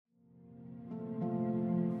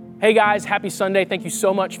Hey guys, happy Sunday. Thank you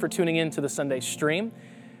so much for tuning in to the Sunday stream.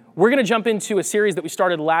 We're going to jump into a series that we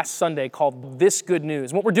started last Sunday called This Good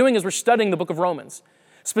News. And what we're doing is we're studying the book of Romans.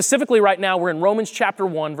 Specifically right now, we're in Romans chapter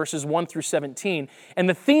 1, verses 1 through 17. And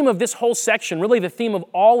the theme of this whole section, really the theme of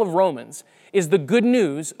all of Romans, is the good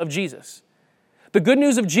news of Jesus. The good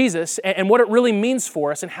news of Jesus and what it really means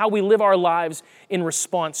for us and how we live our lives in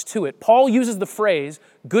response to it. Paul uses the phrase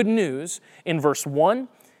good news in verse 1.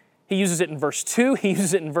 He uses it in verse 2. He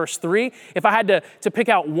uses it in verse 3. If I had to pick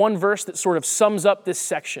out one verse that sort of sums up this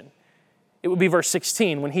section, it would be verse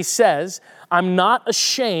 16 when he says, "I'm not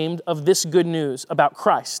ashamed of this good news about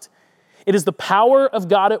Christ. It is the power of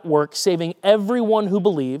God at work, saving everyone who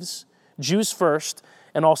believes, Jews first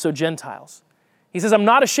and also Gentiles." He says, I'm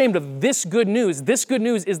not ashamed of this good news. This good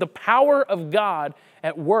news is the power of God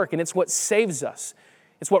at work, and it's what saves us.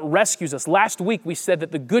 It's what rescues us. Last week we said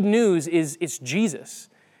that the good news is Jesus.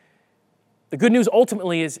 The good news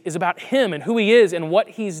ultimately is about Him and who He is and what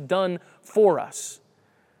He's done for us.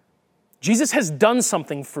 Jesus has done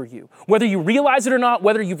something for you. Whether you realize it or not,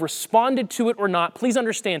 whether you've responded to it or not, please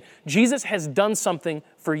understand, Jesus has done something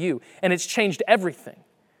for you, and it's changed everything.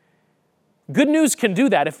 Good news can do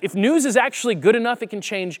that. If news is actually good enough, it can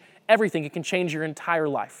change everything. It can change your entire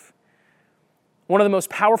life. One of the most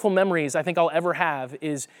powerful memories I think I'll ever have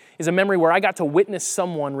is a memory where I got to witness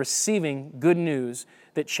someone receiving good news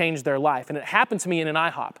that changed their life. And it happened to me in an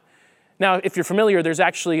IHOP. Now, if you're familiar, there's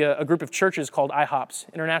actually a group of churches called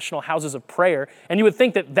IHOPs, International Houses of Prayer. And you would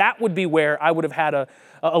think that would be where I would have had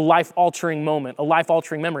a life-altering moment, a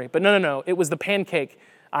life-altering memory. But no. It was the pancake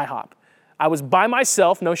IHOP. I was by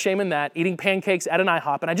myself, no shame in that, eating pancakes at an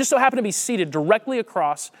IHOP. And I just so happened to be seated directly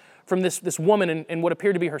across from this woman and what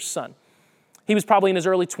appeared to be her son. He was probably in his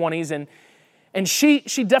early 20s. And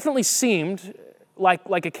she definitely seemed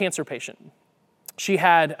like a cancer patient. She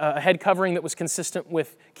had a head covering that was consistent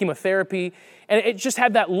with chemotherapy, and it just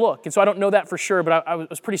had that look. And so I don't know that for sure, but I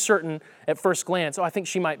was pretty certain at first glance, I think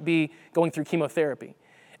she might be going through chemotherapy.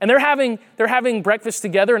 And they're having breakfast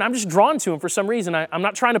together, and I'm just drawn to them for some reason. I'm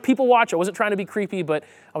not trying to people watch. I wasn't trying to be creepy, but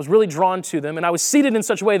I was really drawn to them. And I was seated in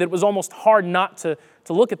such a way that it was almost hard not to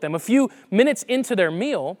look at them. A few minutes into their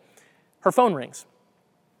meal, her phone rings.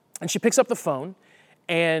 And she picks up the phone,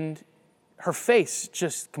 and her face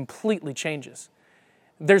just completely changes.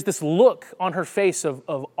 There's this look on her face of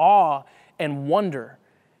awe and wonder.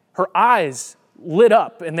 Her eyes lit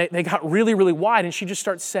up and they got really, really wide, and she just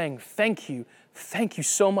starts saying, thank you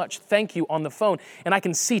so much, thank you on the phone. And I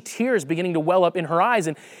can see tears beginning to well up in her eyes.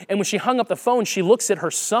 And when she hung up the phone, she looks at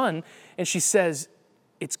her son and she says,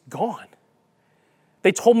 it's gone.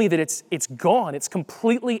 They told me that it's gone. It's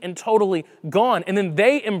completely and totally gone. And then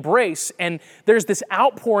they embrace, and there's this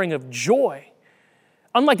outpouring of joy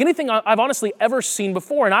unlike anything I've honestly ever seen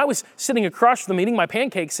before. And I was sitting across from them eating my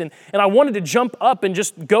pancakes, and I wanted to jump up and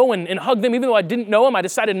just go and hug them. Even though I didn't know them, I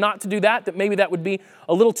decided not to do that maybe that would be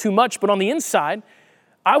a little too much. But on the inside,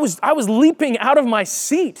 I was leaping out of my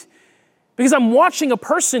seat because I'm watching a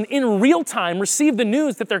person in real time receive the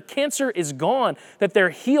news that their cancer is gone, that they're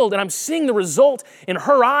healed. And I'm seeing the result in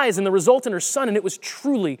her eyes and the result in her son. And it was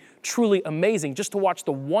truly, truly amazing just to watch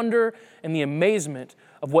the wonder and the amazement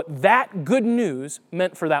of what that good news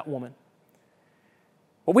meant for that woman.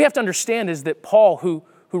 What we have to understand is that Paul, who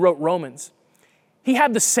wrote Romans, he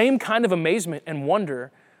had the same kind of amazement and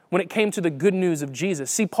wonder when it came to the good news of Jesus.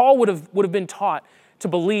 See, Paul would have been taught to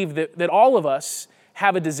believe that all of us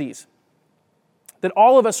have a disease, that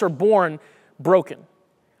all of us are born broken,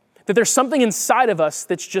 that there's something inside of us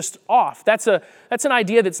that's just off. That's an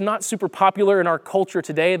idea that's not super popular in our culture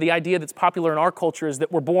today. The idea that's popular in our culture is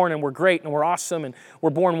that we're born and we're great and we're awesome and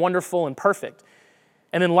we're born wonderful and perfect.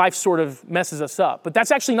 And then life sort of messes us up. But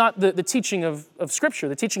that's actually not the teaching of Scripture.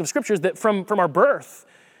 The teaching of Scripture is that from our birth,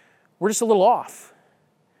 we're just a little off.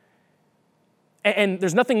 And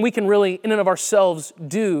there's nothing we can really in and of ourselves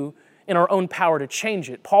do in our own power to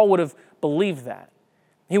change it. Paul would have believed that.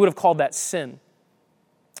 He would have called that sin.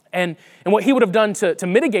 And what he would have done to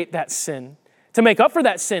mitigate that sin, to make up for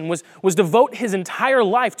that sin, was devote his entire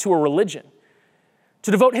life to a religion,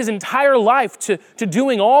 to devote his entire life to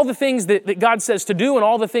doing all the things that God says to do and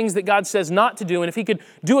all the things that God says not to do. And if he could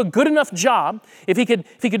do a good enough job, if he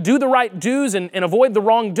could do the right do's and avoid the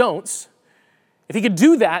wrong don'ts, if he could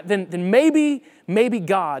do that, then maybe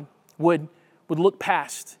God would look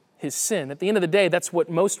past his sin. At the end of the day, that's what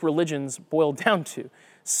most religions boil down to.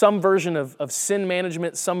 Some version of sin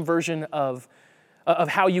management, some version of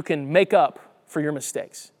how you can make up for your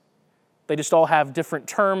mistakes. They just all have different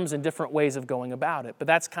terms and different ways of going about it. But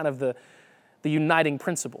that's kind of the uniting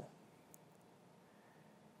principle.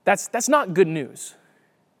 That's not good news.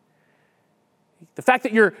 The fact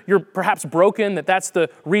that you're perhaps broken, that's the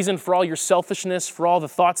reason for all your selfishness, for all the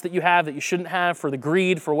thoughts that you have that you shouldn't have, for the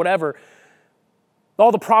greed, for whatever.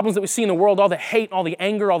 All the problems that we see in the world, all the hate, all the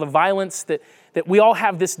anger, all the violence, that we all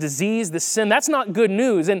have this disease, this sin, that's not good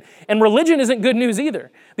news. And religion isn't good news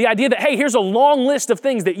either. The idea that, hey, here's a long list of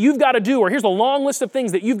things that you've got to do, or here's a long list of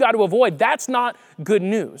things that you've got to avoid, that's not good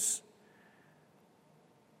news.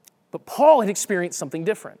 But Paul had experienced something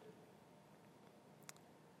different.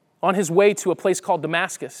 On his way to a place called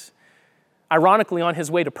Damascus, ironically on his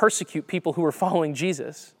way to persecute people who were following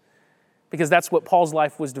Jesus, because that's what Paul's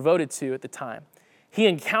life was devoted to at the time, he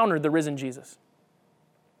encountered the risen Jesus.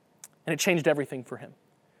 And it changed everything for him.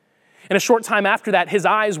 In a short time after that, his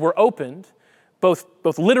eyes were opened, both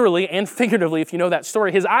literally and figuratively, if you know that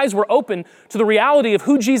story. His eyes were open to the reality of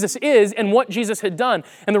who Jesus is and what Jesus had done.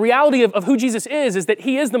 And the reality of who Jesus is that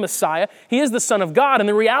he is the Messiah, he is the Son of God. And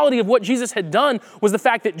the reality of what Jesus had done was the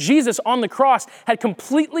fact that Jesus on the cross had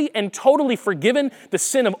completely and totally forgiven the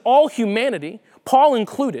sin of all humanity, Paul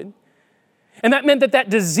included. And that meant that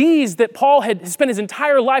disease that Paul had spent his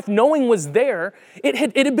entire life knowing was there, it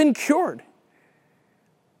had been cured.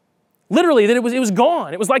 Literally, that it was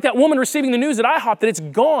gone. It was like that woman receiving the news at IHOP that it's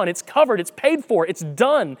gone, it's covered, it's paid for, it's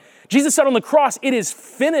done. Jesus said on the cross, it is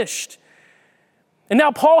finished. And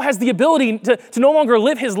now Paul has the ability to no longer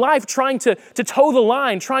live his life trying to toe the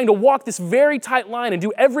line, trying to walk this very tight line and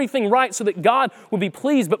do everything right so that God would be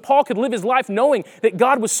pleased. But Paul could live his life knowing that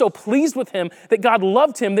God was so pleased with him, that God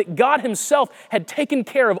loved him, that God himself had taken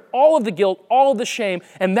care of all of the guilt, all of the shame.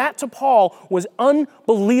 And that to Paul was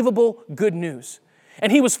unbelievable good news.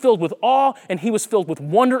 And he was filled with awe and he was filled with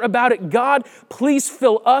wonder about it. God, please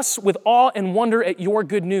fill us with awe and wonder at your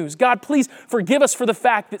good news. God, please forgive us for the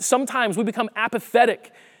fact that sometimes we become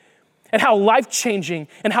apathetic and how life-changing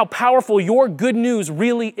and how powerful your good news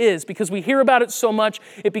really is. Because we hear about it so much,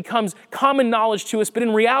 it becomes common knowledge to us. But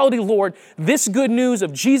in reality, Lord, this good news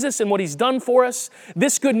of Jesus and what he's done for us,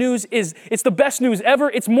 this good news it's the best news ever.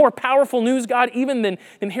 It's more powerful news, God, even than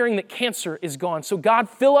hearing that cancer is gone. So God,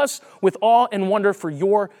 fill us with awe and wonder for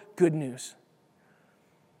your good news.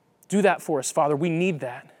 Do that for us, Father. We need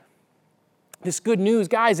that. This good news,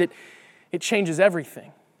 guys, it changes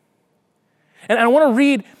everything. And I want to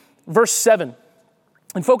read verse 7,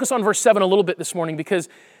 and focus on verse 7 a little bit this morning because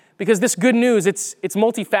this good news, it's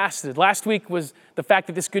multifaceted. Last week was the fact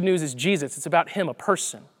that this good news is Jesus. It's about him, a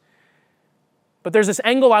person. But there's this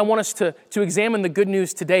angle I want us to examine the good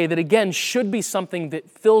news today that, again, should be something that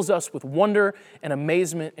fills us with wonder and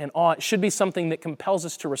amazement and awe. It should be something that compels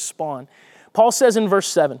us to respond. Paul says in verse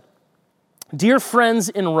 7, "Dear friends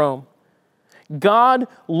in Rome, God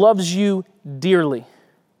loves you dearly,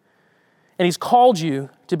 and he's called you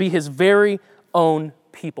to be his very own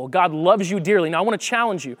people." God loves you dearly. Now, I want to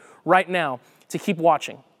challenge you right now to keep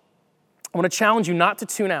watching. I want to challenge you not to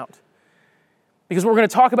tune out. Because what we're going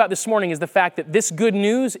to talk about this morning is the fact that this good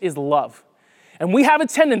news is love. And we have a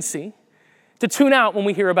tendency to tune out when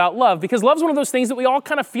we hear about love, because love's one of those things that we all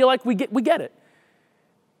kind of feel like we get it.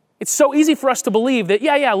 It's so easy for us to believe that,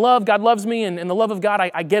 love, God loves me, and the love of God,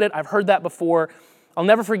 I get it. I've heard that before. I'll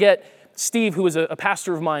never forget Steve, who was a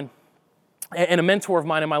pastor of mine, and a mentor of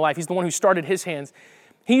mine in my life. He's the one who started His Hands.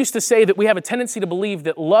 He used to say that we have a tendency to believe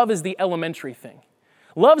that love is the elementary thing.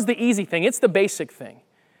 Love's the easy thing. It's the basic thing.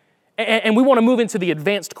 And we want to move into the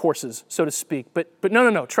advanced courses, so to speak. But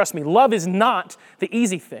no. Trust me, love is not the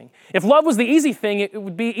easy thing. If love was the easy thing, it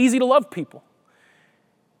would be easy to love people.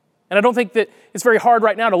 And I don't think that it's very hard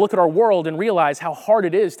right now to look at our world and realize how hard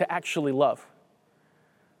it is to actually love.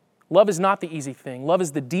 Love is not the easy thing. Love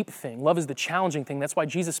is the deep thing. Love is the challenging thing. That's why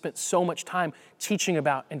Jesus spent so much time teaching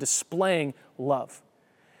about and displaying love.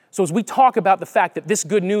 So as we talk about the fact that this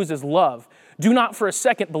good news is love, do not for a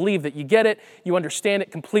second believe that you get it, you understand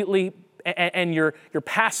it completely, and you're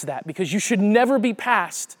past that, because you should never be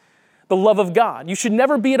past the love of God. You should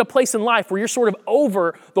never be at a place in life where you're sort of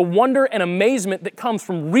over the wonder and amazement that comes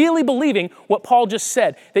from really believing what Paul just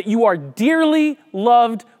said, that you are dearly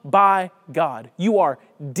loved by God. You are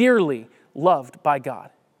dearly loved by God.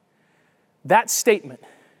 That statement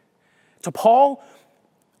to Paul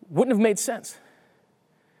wouldn't have made sense.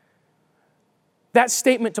 That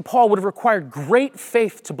statement to Paul would have required great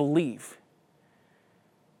faith to believe.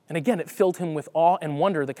 And again, it filled him with awe and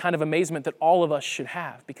wonder, the kind of amazement that all of us should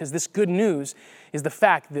have, because this good news is the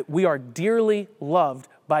fact that we are dearly loved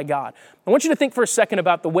by God. I want you to think for a second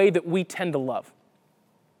about the way that we tend to love.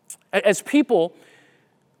 As people,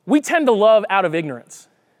 we tend to love out of ignorance.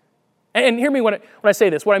 And hear me when I say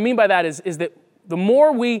this. What I mean by that is that the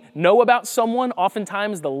more we know about someone,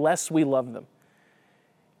 oftentimes the less we love them.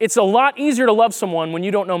 It's a lot easier to love someone when you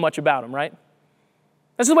don't know much about them, right?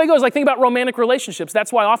 That's the way it goes. Like, think about romantic relationships.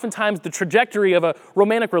 That's why oftentimes the trajectory of a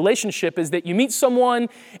romantic relationship is that you meet someone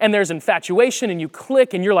and there's infatuation and you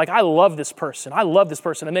click and you're like, I love this person. I love this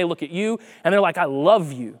person. And they look at you and they're like, I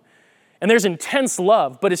love you. And there's intense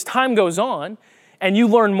love. But as time goes on and you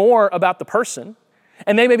learn more about the person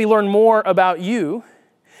and they maybe learn more about you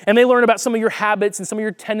and they learn about some of your habits and some of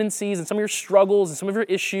your tendencies and some of your struggles and some of your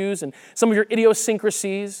issues and some of your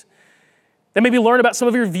idiosyncrasies, they maybe learn about some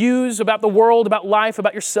of your views about the world, about life,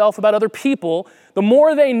 about yourself, about other people. The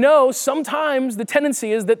more they know, sometimes the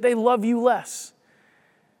tendency is that they love you less.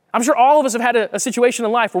 I'm sure all of us have had a situation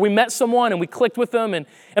in life where we met someone and we clicked with them. And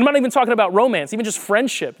I'm not even talking about romance, even just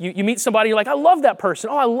friendship. You meet somebody, you're like, I love that person.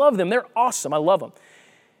 Oh, I love them. They're awesome. I love them.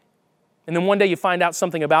 And then one day you find out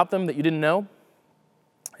something about them that you didn't know.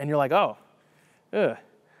 And you're like, oh, I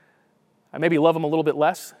maybe love them a little bit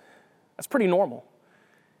less. That's pretty normal.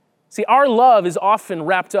 See, our love is often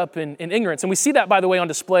wrapped up in ignorance. And we see that, by the way, on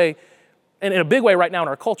display in a big way right now in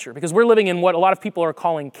our culture, because we're living in what a lot of people are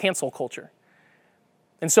calling cancel culture.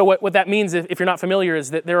 And so what that means, if you're not familiar,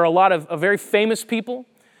 is that there are a lot of very famous people,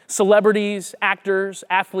 celebrities, actors,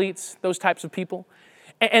 athletes, those types of people.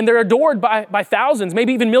 And they're adored by thousands,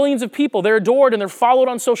 maybe even millions of people. They're adored and they're followed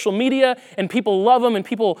on social media, and people love them, and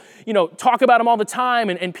people, talk about them all the time,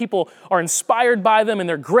 and people are inspired by them, and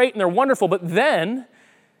they're great and they're wonderful. But then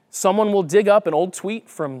someone will dig up an old tweet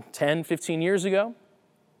from 10, 15 years ago,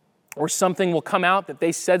 or something will come out that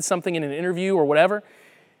they said something in an interview or whatever,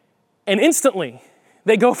 and instantly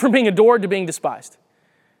they go from being adored to being despised.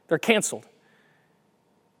 They're canceled.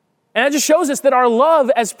 And that just shows us that our love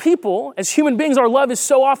as people, as human beings, our love is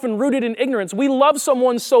so often rooted in ignorance. We love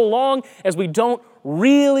someone so long as we don't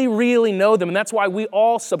really, really know them. And that's why we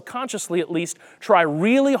all subconsciously, at least, try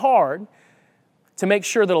really hard to make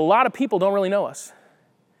sure that a lot of people don't really know us.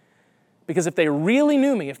 Because if they really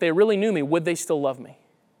knew me, would they still love me?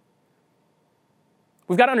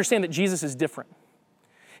 We've got to understand that Jesus is different.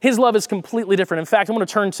 His love is completely different. In fact, I'm going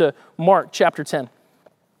to turn to Mark chapter 10.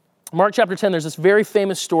 Mark chapter 10, there's this very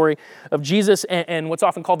famous story of Jesus and what's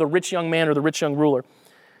often called the rich young man or the rich young ruler.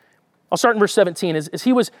 I'll start in verse 17. As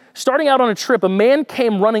he was starting out on a trip, a man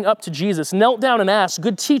came running up to Jesus, knelt down and asked,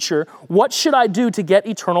 "Good teacher, what should I do to get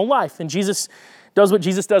eternal life?" And Jesus does what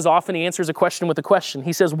Jesus does often. He answers a question with a question.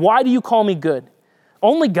 He says, "Why do you call me good?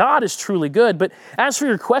 Only God is truly good. But as for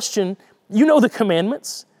your question, you know the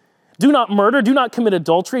commandments. Do not murder, do not commit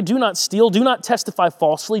adultery, do not steal, do not testify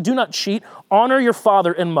falsely, do not cheat, honor your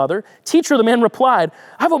father and mother." "Teacher," the man replied,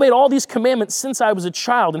 "I've obeyed all these commandments since I was a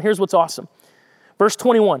child." And here's what's awesome. Verse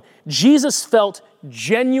 21, Jesus felt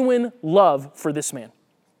genuine love for this man.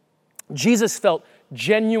 Jesus felt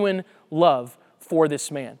genuine love for this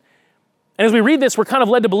man. And as we read this, we're kind of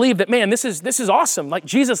led to believe that, man, this is awesome. Like,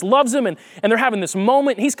 Jesus loves him, and they're having this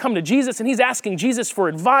moment. He's come to Jesus, and he's asking Jesus for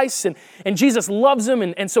advice, and Jesus loves him.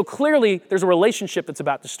 And so clearly, there's a relationship that's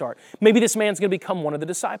about to start. Maybe this man's going to become one of the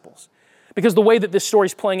disciples. Because the way that this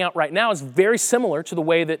story's playing out right now is very similar to the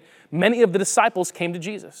way that many of the disciples came to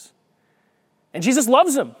Jesus. And Jesus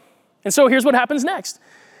loves him. And so here's what happens next.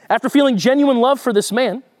 After feeling genuine love for this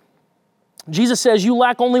man, Jesus says, "You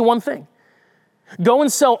lack only one thing. Go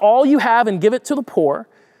and sell all you have and give it to the poor,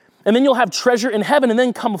 and then you'll have treasure in heaven, and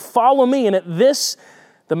then come follow me." And at this,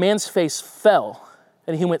 the man's face fell,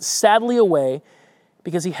 and he went sadly away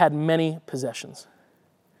because he had many possessions.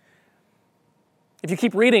 If you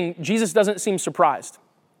keep reading, Jesus doesn't seem surprised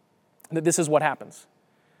that this is what happens.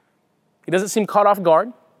 He doesn't seem caught off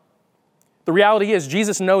guard. The reality is,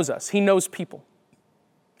 Jesus knows us. He knows people.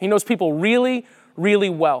 He knows people really, really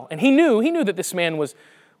well. And he knew that this man was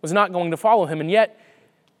not going to follow him. And yet,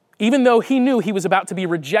 even though he knew he was about to be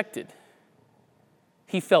rejected,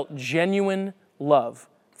 he felt genuine love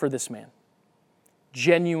for this man.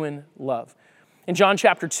 Genuine love. In John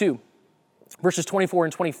chapter 2, verses 24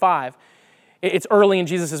 and 25, it's early in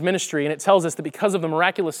Jesus' ministry, and it tells us that because of the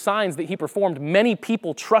miraculous signs that he performed, many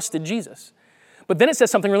people trusted Jesus. But then it says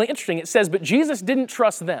something really interesting. It says, but Jesus didn't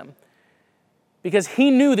trust them because he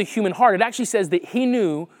knew the human heart. It actually says that he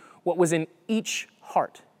knew what was in each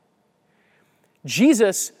heart.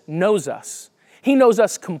 Jesus knows us. He knows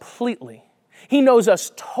us completely. He knows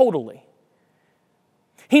us totally.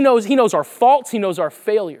 He knows our faults. He knows our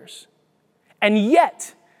failures. And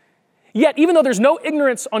yet, even though there's no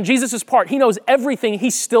ignorance on Jesus' part, he knows everything. He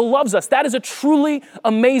still loves us. That is a truly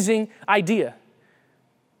amazing idea.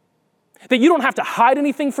 That you don't have to hide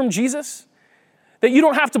anything from Jesus. That you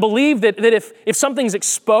don't have to believe that if something's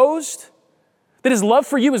exposed, that his love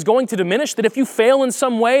for you is going to diminish, that if you fail in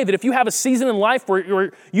some way, that if you have a season in life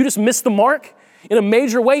where you just miss the mark in a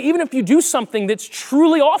major way, even if you do something that's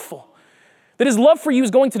truly awful, that his love for you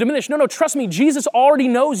is going to diminish. No, trust me, Jesus already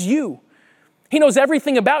knows you. He knows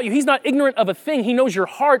everything about you. He's not ignorant of a thing. He knows your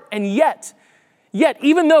heart, and yet,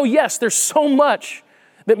 even though, yes, there's so much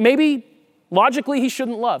that maybe logically he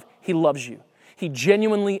shouldn't love, he loves you. He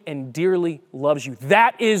genuinely and dearly loves you.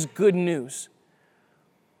 That is good news.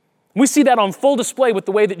 We see that on full display with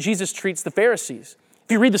the way that Jesus treats the Pharisees.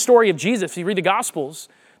 If you read the story of Jesus, if you read the Gospels,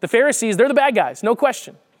 the Pharisees, they're the bad guys, no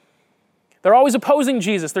question. They're always opposing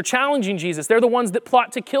Jesus. They're challenging Jesus. They're the ones that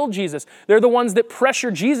plot to kill Jesus. They're the ones that pressure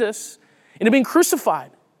Jesus into being crucified.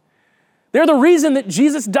 They're the reason that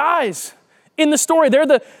Jesus dies in the story. They're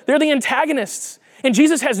the antagonists. And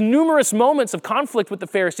Jesus has numerous moments of conflict with the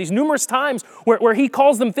Pharisees, numerous times where he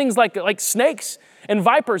calls them things like snakes and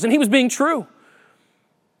vipers, and he was being true.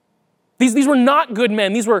 These were not good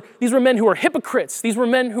men. These were men who were hypocrites. These were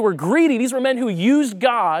men who were greedy. These were men who used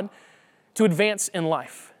God to advance in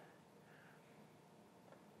life.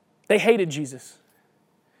 They hated Jesus.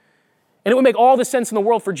 And it would make all the sense in the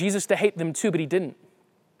world for Jesus to hate them too, but he didn't.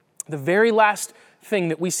 The very last thing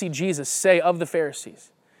that we see Jesus say of the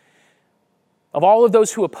Pharisees, of all of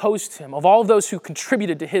those who opposed him, of all of those who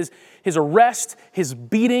contributed to his arrest, his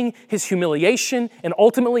beating, his humiliation, and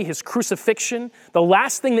ultimately his crucifixion, the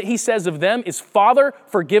last thing that he says of them is, "Father,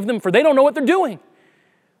 forgive them, for they don't know what they're doing."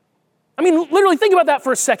 I mean, literally think about that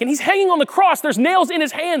for a second. He's hanging on the cross. There's nails in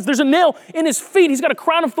his hands. There's a nail in his feet. He's got a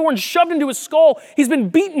crown of thorns shoved into his skull. He's been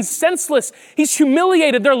beaten senseless. He's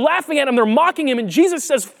humiliated. They're laughing at him. They're mocking him. And Jesus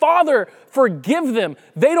says, "Father, forgive them.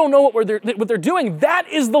 They don't know what they're doing." That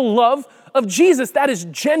is the love of Jesus. That is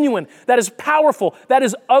genuine. That is powerful. That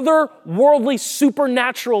is otherworldly,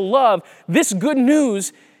 supernatural love. This good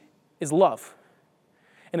news is love.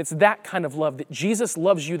 And it's that kind of love that Jesus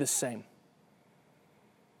loves you the same.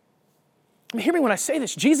 Hear me when I say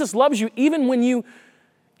this. Jesus loves you even when you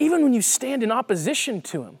stand in opposition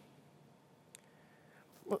to him.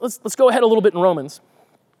 Let's go ahead a little bit in Romans.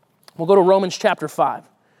 We'll go to Romans chapter 5.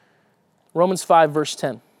 Romans 5, verse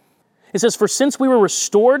 10. It says, "For since we were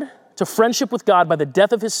restored to friendship with God by the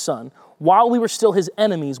death of his Son, while we were still his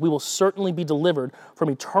enemies, we will certainly be delivered from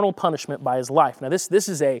eternal punishment by his life." Now this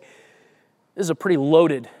is a pretty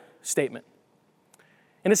loaded statement.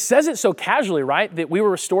 And it says it so casually, right? That we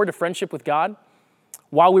were restored to friendship with God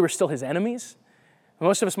while we were still his enemies.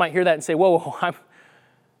 Most of us might hear that and say, whoa,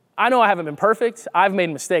 I know I haven't been perfect. I've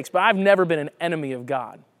made mistakes, but I've never been an enemy of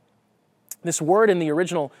God. This word in the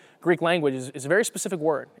original Greek language is a very specific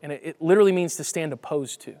word, and it literally means to stand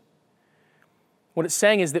opposed to. What it's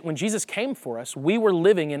saying is that when Jesus came for us, we were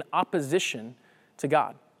living in opposition to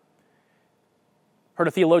God. Heard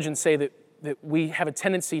a theologian say that we have a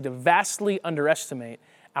tendency to vastly underestimate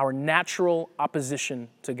our natural opposition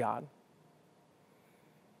to God.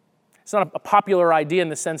 It's not a popular idea in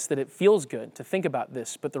the sense that it feels good to think about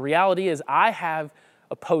this, but the reality is I have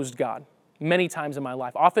opposed God many times in my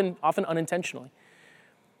life, often unintentionally.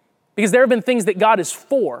 Because there have been things that God is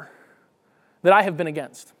for that I have been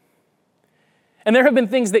against. And there have been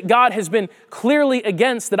things that God has been clearly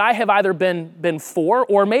against that I have either been for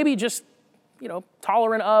or maybe just,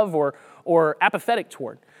 tolerant of or apathetic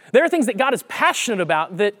toward. There are things that God is passionate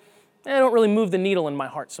about that don't really move the needle in my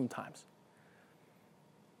heart sometimes.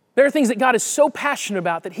 There are things that God is so passionate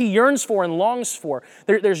about that he yearns for and longs for.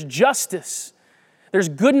 There's justice. There's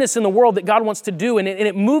goodness in the world that God wants to do, and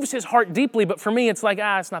it moves his heart deeply, but for me, it's like,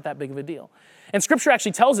 it's not that big of a deal. And Scripture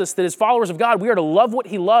actually tells us that as followers of God, we are to love what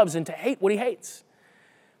he loves and to hate what he hates.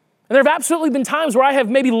 And there have absolutely been times where I have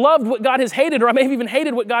maybe loved what God has hated, or I may have even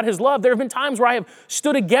hated what God has loved. There have been times where I have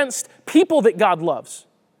stood against people that God loves.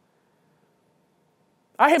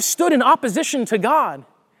 I have stood in opposition to God,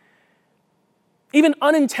 even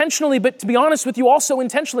unintentionally, but to be honest with you, also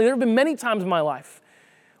intentionally. There have been many times in my life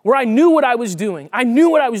where I knew what I was doing. I knew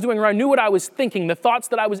what I was doing, or I knew what I was thinking, the thoughts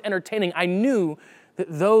that I was entertaining. I knew that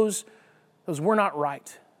those were not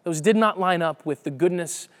right. Those did not line up with the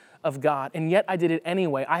goodness of God, and yet I did it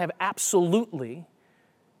anyway. I have absolutely,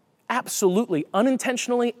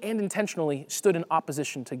 unintentionally and intentionally stood in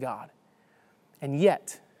opposition to God. And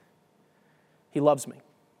yet, he loves me.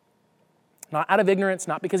 Not out of ignorance,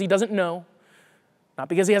 not because he doesn't know, not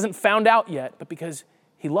because he hasn't found out yet, but because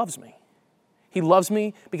he loves me. He loves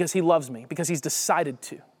me because he loves me, because he's decided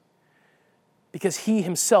to. Because he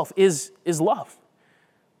himself is love.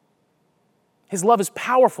 His love is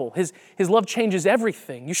powerful. His love changes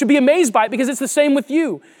everything. You should be amazed by it because it's the same with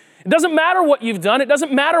you. It doesn't matter what you've done. It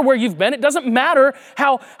doesn't matter where you've been. It doesn't matter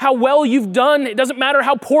how well you've done. It doesn't matter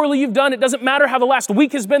how poorly you've done. It doesn't matter how the last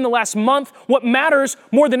week has been, the last month. What matters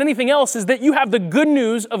more than anything else is that you have the good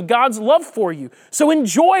news of God's love for you. So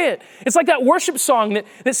enjoy it. It's like that worship song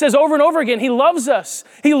that says over and over again, He loves us.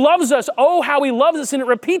 He loves us. Oh, how He loves us. And it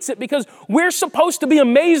repeats it because we're supposed to be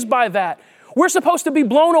amazed by that. We're supposed to be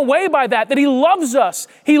blown away by that He loves us.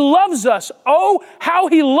 He loves us. Oh, how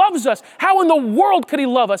He loves us. How in the world could He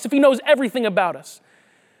love us if He knows everything about us?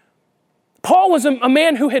 Paul was a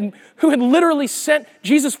man who had literally sent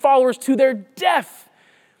Jesus' followers to their death,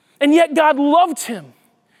 and yet God loved him.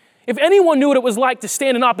 If anyone knew what it was like to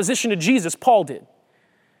stand in opposition to Jesus, Paul did.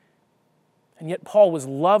 And yet Paul was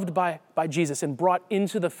loved by Jesus and brought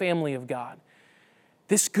into the family of God.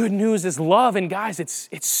 This good news is love, and guys,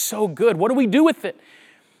 it's so good. What do we do with it?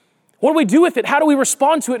 What do we do with it? How do we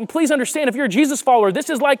respond to it? And please understand, if you're a Jesus follower, this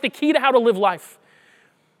is like the key to how to live life.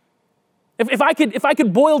 If I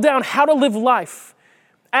could boil down how to live life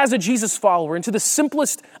as a Jesus follower into the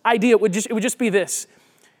simplest idea, it would just be this.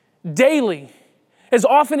 Daily, as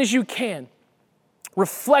often as you can,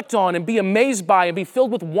 reflect on and be amazed by and be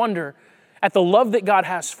filled with wonder at the love that God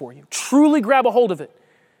has for you. Truly grab a hold of it.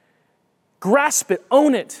 Grasp it,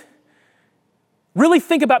 own it. Really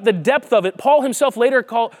think about the depth of it. Paul himself later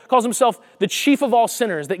calls himself the chief of all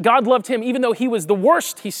sinners, that God loved him even though he was the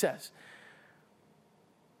worst, he says.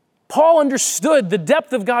 Paul understood the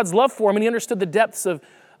depth of God's love for him, and he understood the depths of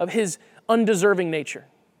his undeserving nature.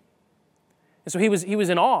 And so he was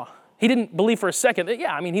in awe. He didn't believe for a second that,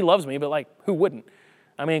 He loves me, but who wouldn't?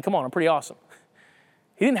 Come on, I'm pretty awesome.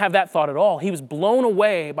 He didn't have that thought at all. He was blown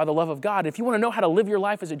away by the love of God. If you want to know how to live your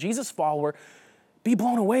life as a Jesus follower, be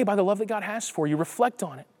blown away by the love that God has for you. Reflect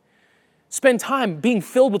on it. Spend time being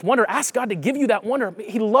filled with wonder. Ask God to give you that wonder.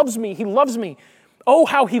 He loves me. He loves me. Oh,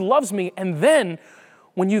 how He loves me. And then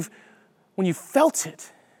when you've felt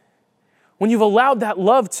it, when you've allowed that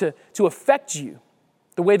love to affect you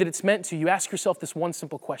the way that it's meant to, you ask yourself this one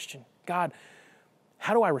simple question. God,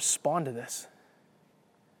 how do I respond to this?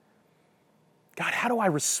 God, how do I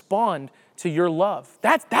respond to your love?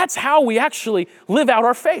 That's how we actually live out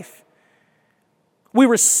our faith. We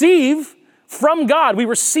receive from God. We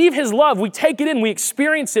receive His love. We take it in. We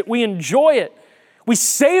experience it. We enjoy it. We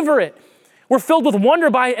savor it. We're filled with wonder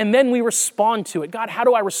by it, and then we respond to it. God, how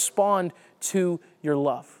do I respond to your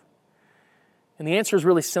love? And the answer is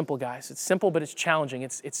really simple, guys. It's simple, but it's challenging.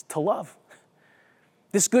 It's to love.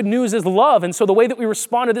 This good news is love, and so the way that we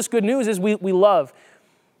respond to this good news is we love.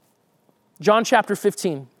 John chapter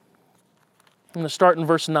 15. I'm going to start in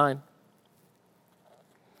verse 9.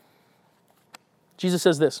 Jesus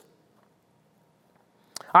says this,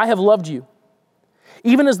 I have loved you,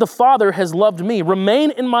 even as the Father has loved me. Remain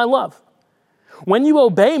in my love. When you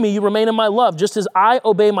obey me, you remain in my love, just as I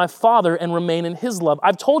obey my Father and remain in His love.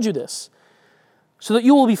 I've told you this, so that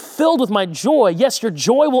you will be filled with my joy. Yes, your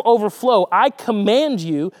joy will overflow. I command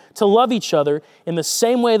you to love each other in the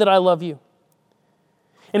same way that I love you.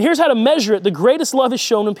 And here's how to measure it. The greatest love is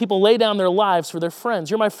shown when people lay down their lives for their friends.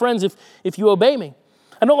 You're my friends if you obey me.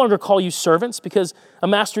 I no longer call you servants because a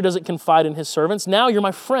master doesn't confide in his servants. Now you're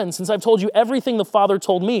my friends since I've told you everything the Father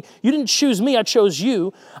told me. You didn't choose me, I chose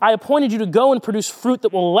you. I appointed you to go and produce fruit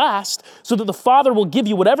that will last so that the Father will give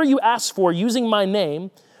you whatever you ask for using my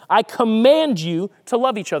name. I command you to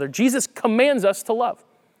love each other. Jesus commands us to love.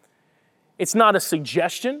 It's not a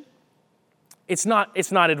suggestion. It's not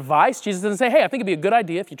advice. Jesus doesn't say, hey, I think it'd be a good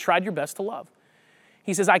idea if you tried your best to love.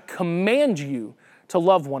 He says, I command you to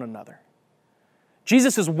love one another.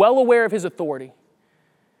 Jesus is well aware of His authority.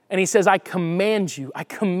 And He says, I command you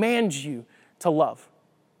to love.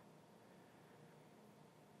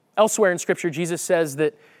 Elsewhere in Scripture, Jesus says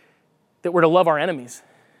that we're to love our enemies.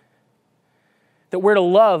 That we're to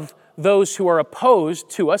love those who are opposed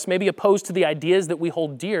to us, maybe opposed to the ideas that we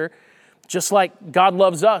hold dear, just like God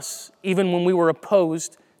loves us, even when we were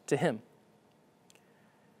opposed to Him.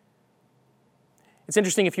 It's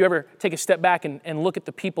interesting if you ever take a step back and look at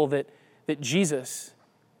the people that Jesus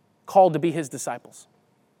called to be His disciples.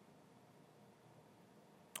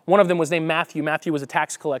 One of them was named Matthew. Matthew was a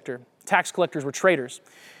tax collector. Tax collectors were traitors.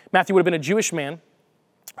 Matthew would have been a Jewish man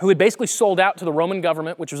who had basically sold out to the Roman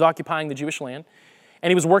government, which was occupying the Jewish land, and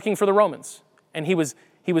he was working for the Romans. And he was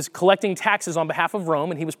collecting taxes on behalf of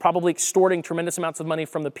Rome, and he was probably extorting tremendous amounts of money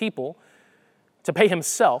from the people to pay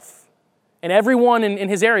himself. And everyone in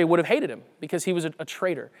his area would have hated him because he was a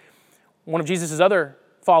traitor. One of Jesus' other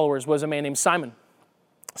followers was a man named Simon.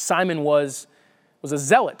 Simon was a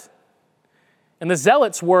zealot. And the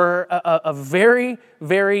zealots were a very,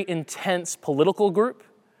 very intense political group,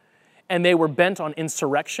 and they were bent on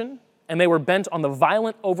insurrection and they were bent on the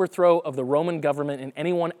violent overthrow of the Roman government and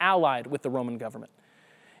anyone allied with the Roman government.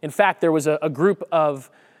 In fact, there was a group of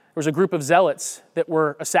zealots that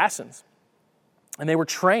were assassins, and they were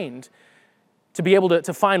trained to be able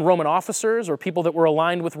to find Roman officers or people that were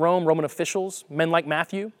aligned with Rome, Roman officials, men like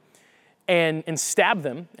Matthew, and stab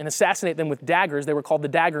them and assassinate them with daggers. They were called the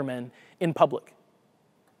dagger men in public.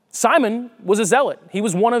 Simon was a zealot. He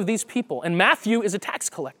was one of these people, and Matthew is a tax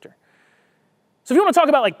collector. So if you want to talk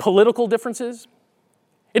about like political differences,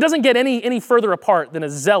 it doesn't get any further apart than a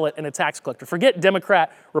zealot and a tax collector. Forget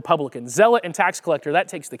Democrat, Republican. Zealot and tax collector, that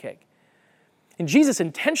takes the cake. And Jesus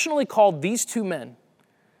intentionally called these two men,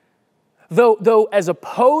 though as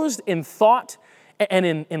opposed in thought and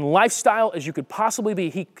in lifestyle as you could possibly be,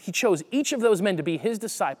 he chose each of those men to be his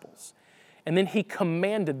disciples, and then he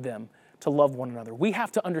commanded them to love one another. We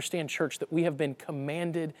have to understand, church, that we have been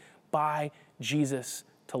commanded by Jesus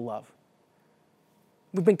to love.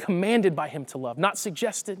 We've been commanded by him to love, not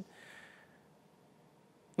suggested,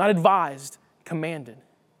 not advised, commanded.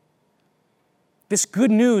 This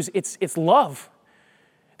good news, it's love.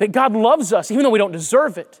 That God loves us even though we don't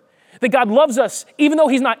deserve it. That God loves us even though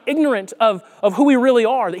he's not ignorant of who we really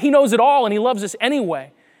are. That he knows it all and he loves us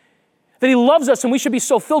anyway. That he loves us and we should be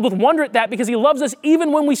so filled with wonder at that because he loves us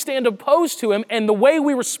even when we stand opposed to him, and the way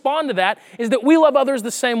we respond to that is that we love others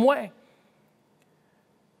the same way.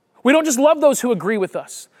 We don't just love those who agree with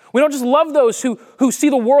us. We don't just love those who see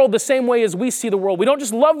the world the same way as we see the world. We don't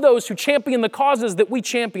just love those who champion the causes that we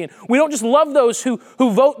champion. We don't just love those who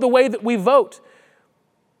vote the way that we vote.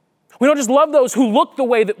 We don't just love those who look the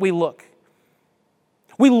way that we look.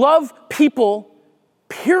 We love people,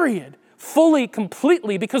 period, fully,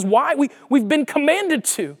 completely, because why? We've been commanded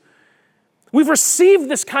to. We've received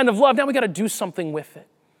this kind of love. Now we got to do something with it.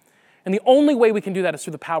 And the only way we can do that is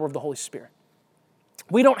through the power of the Holy Spirit.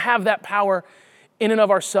 We don't have that power in and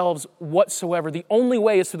of ourselves whatsoever. The only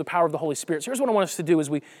way is through the power of the Holy Spirit. So here's what I want us to do as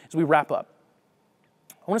we wrap up.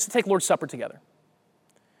 I want us to take Lord's Supper together.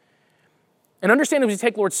 And understand as we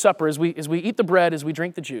take Lord's Supper, as we eat the bread, as we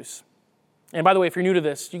drink the juice. And by the way, if you're new to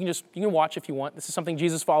this, you can watch if you want. This is something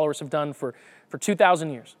Jesus' followers have done for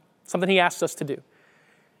 2,000 years. Something he asks us to do.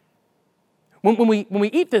 When we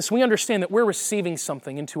eat this, we understand that we're receiving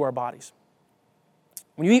something into our bodies.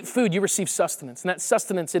 When you eat food, you receive sustenance, and that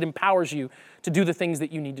sustenance, it empowers you to do the things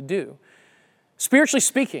that you need to do. Spiritually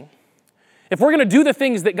speaking, if we're going to do the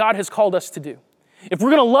things that God has called us to do, if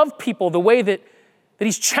we're going to love people the way that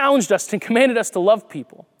he's challenged us and commanded us to love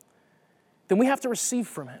people, then we have to receive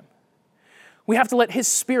from him. We have to let his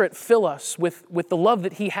Spirit fill us with the love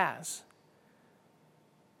that he has.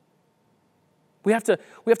 We have to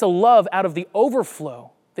love out of the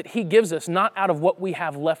overflow that he gives us, not out of what we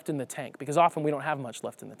have left in the tank, because often we don't have much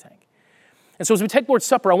left in the tank. And so as we take Lord's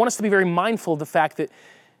Supper, I want us to be very mindful of the fact that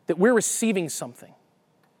we're receiving something.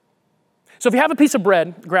 So if you have a piece of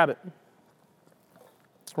bread, grab it.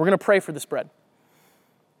 We're going to pray for this bread.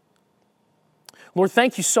 Lord,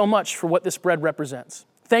 thank you so much for what this bread represents.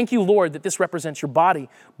 Thank you, Lord, that this represents your body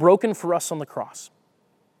broken for us on the cross.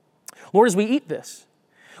 Lord, as we eat this,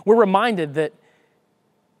 we're reminded that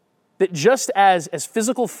just as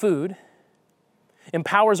physical food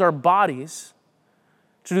empowers our bodies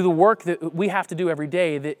to do the work that we have to do every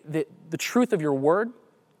day, that the truth of your word,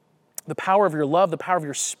 the power of your love, the power of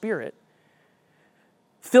your Spirit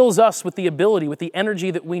fills us with the ability, with the energy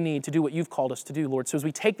that we need to do what you've called us to do, Lord. So as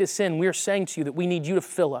we take this in, we are saying to you that we need you to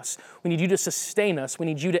fill us. We need you to sustain us. We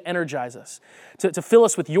need you to energize us, to fill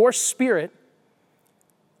us with your Spirit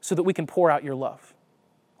so that we can pour out your love.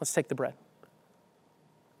 Let's take the bread.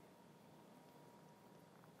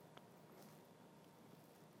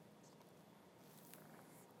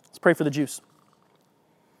 Let's pray for the juice.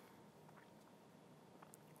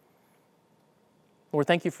 Lord,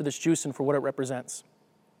 thank you for this juice and for what it represents.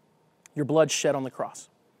 Your blood shed on the cross,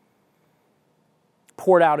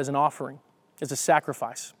 poured out as an offering, as a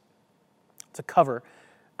sacrifice to cover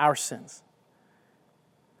our sins.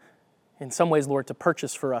 In some ways, Lord, to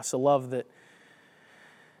purchase for us a love that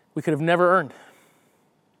we could have never earned.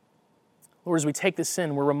 Lord, as we take this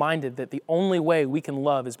in, we're reminded that the only way we can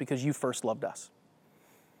love is because you first loved us.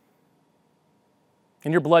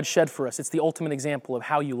 And your blood shed for us, it's the ultimate example of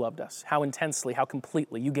how you loved us, how intensely, how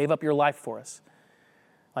completely. You gave up your life for us.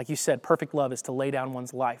 Like you said, perfect love is to lay down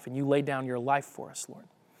one's life, and you laid down your life for us, Lord.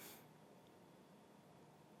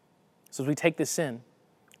 So as we take this in,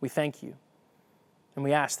 we thank you, and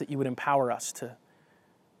we ask that you would empower us to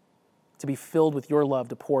be filled with your love,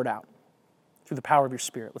 to pour it out through the power of your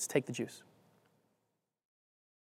Spirit. Let's take the juice.